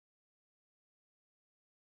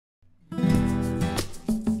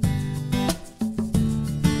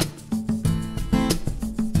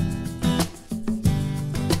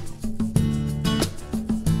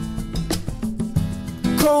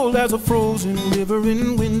cold as a frozen river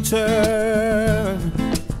in winter,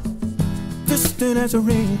 distant as a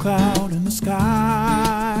rain cloud in the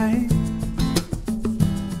sky,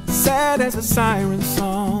 sad as a siren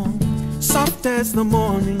song, soft as the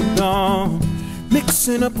morning dawn,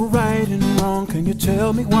 mixing up right and wrong. Can you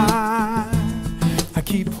tell me why I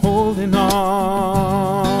keep holding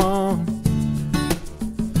on?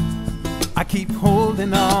 I keep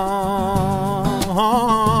holding on.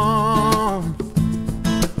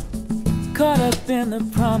 Caught up in the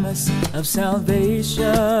promise of salvation,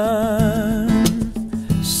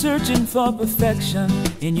 searching for perfection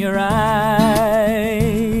in your eyes.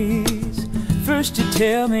 First you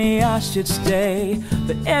tell me I should stay,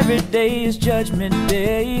 but every day is judgment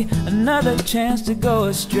day, another chance to go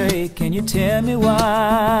astray. Can you tell me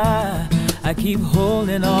why I keep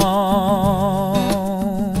holding on?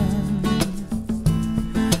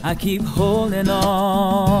 I keep holding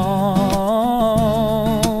on.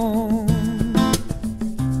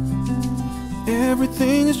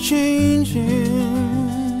 Everything is changing,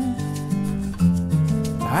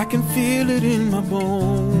 I can feel it in my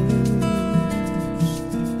bones.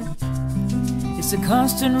 It's a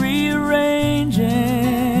constant rearranging,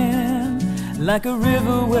 like a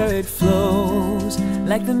river where it flows,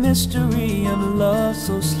 like the mystery of love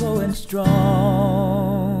so slow and strong.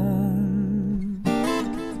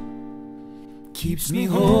 Keeps me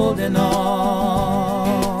holding on,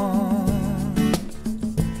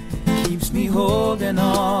 keeps me holding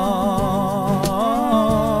on.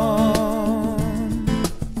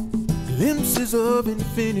 Glimpses of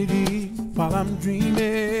infinity while I'm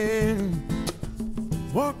dreaming,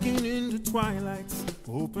 walking into twilight's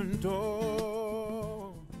open door.